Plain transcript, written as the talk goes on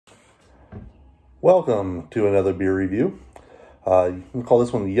Welcome to another beer review. You can call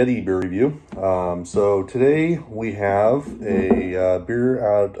this one the Yeti beer review. So today we have a beer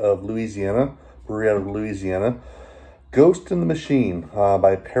out of Louisiana, brewery out of Louisiana, Ghost in the Machine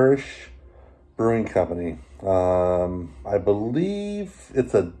by Parish Brewing Company. I believe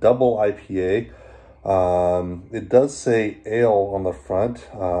it's a double IPA. It does say ale on the front.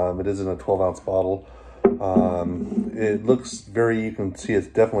 It is in a 12-ounce bottle. It looks you can see it's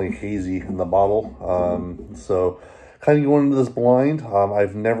definitely hazy in the bottle. So kind of going into this blind.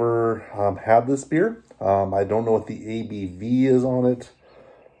 I've never had this beer. I don't know what the ABV is on it.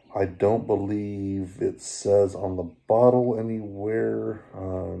 I don't believe it says on the bottle anywhere.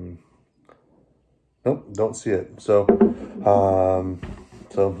 Nope, don't see it. So,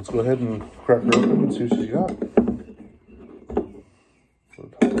 so let's go ahead and crack her open and see what she's got.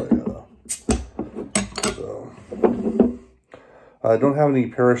 I don't have any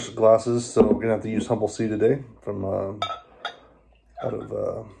Parish glasses, so we're gonna have to use Humble C today from out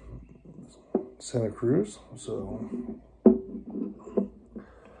of Santa Cruz. So,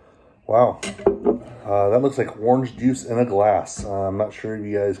 wow, that looks like orange juice in a glass. I'm not sure if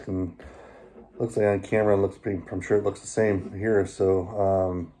you guys can. Looks like on camera, it looks pretty. I'm sure it looks the same here.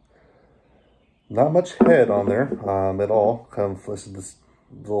 So, not much head on there at all. Kind of this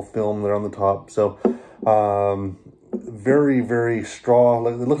little film there on the top. So, very straw.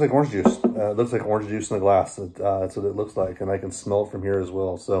 It looks like orange juice. It looks like orange juice in a glass. That's what it looks like, and I can smell it from here as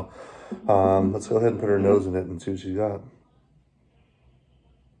well. So, let's go ahead and put her nose in it and see what she got.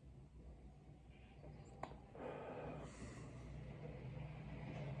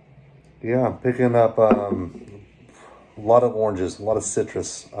 Yeah, I'm picking up a lot of oranges, a lot of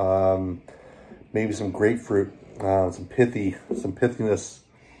citrus, maybe some grapefruit, some pithiness.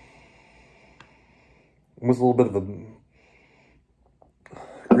 Almost a little bit of a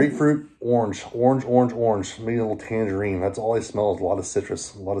grapefruit, orange, maybe a little tangerine. That's all I smell is a lot of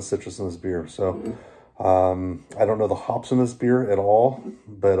citrus in this beer. So, I don't know the hops in this beer at all,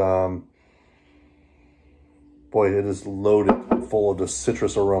 but, boy, it is loaded full of the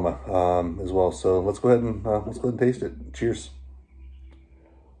citrus aroma, as well. So let's go ahead and taste it. Cheers.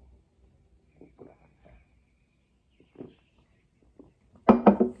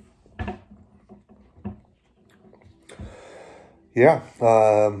 Yeah,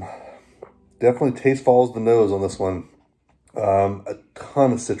 definitely taste follows the nose on this one. A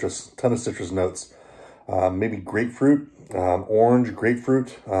ton of citrus notes. Maybe grapefruit, orange,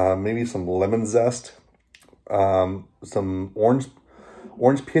 grapefruit, maybe some lemon zest, some orange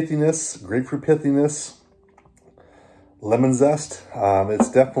pithiness, grapefruit pithiness, lemon zest.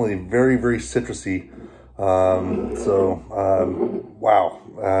 It's definitely very citrusy. Wow.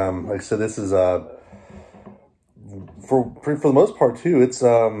 Like I said, this is for the most part too, it's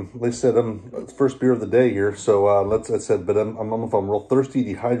like I said, it's first beer of the day here. So I don't know if I'm real thirsty,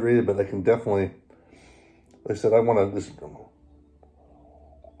 dehydrated, but I can definitely, like I said, I want to just.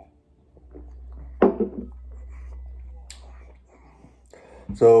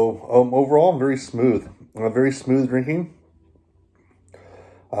 So overall, very smooth drinking.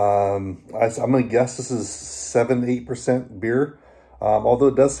 I'm gonna guess this is 7-8% beer. Although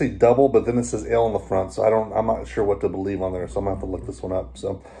it does say double, but then it says ale on the front, so I'm not sure what to believe on there, so I'm gonna have to look this one up.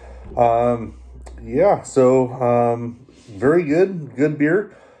 So, yeah, so, very good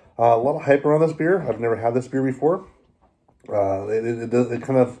beer. A lot of hype around this beer. I've never had this beer before. I'd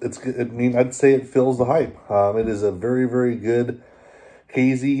say it fills the hype. It is a very good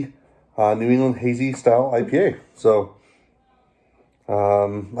hazy, New England hazy style IPA. So,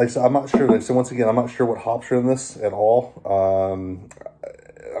 like I said, I'm not sure. Like I said, once again, I'm not sure what hops are in this at all. I'm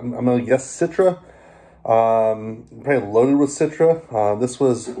gonna guess Citra. Probably loaded with Citra. This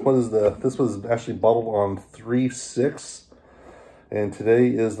was actually bottled on 3/6, and today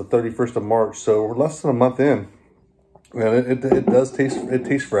is the 31st of March. So we're less than a month in, and it does taste. It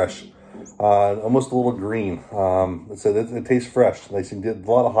tastes fresh. Almost a little green. It tastes fresh. Like you did a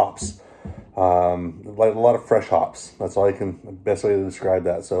lot of hops. Like a lot of fresh hops. That's all best way to describe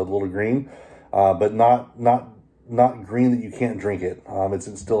that. So a little green, but not green that you can't drink it.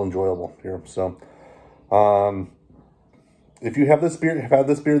 It's still enjoyable here. So, if you have had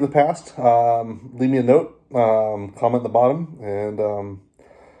this beer in the past, leave me a note, comment in the bottom, and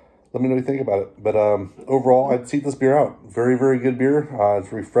let me know what you think about it. But overall, I'd seek this beer out. Very good beer.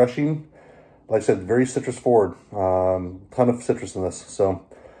 It's refreshing. Like I said, very citrus forward. Ton of citrus in this. So.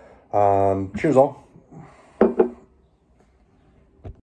 Cheers all.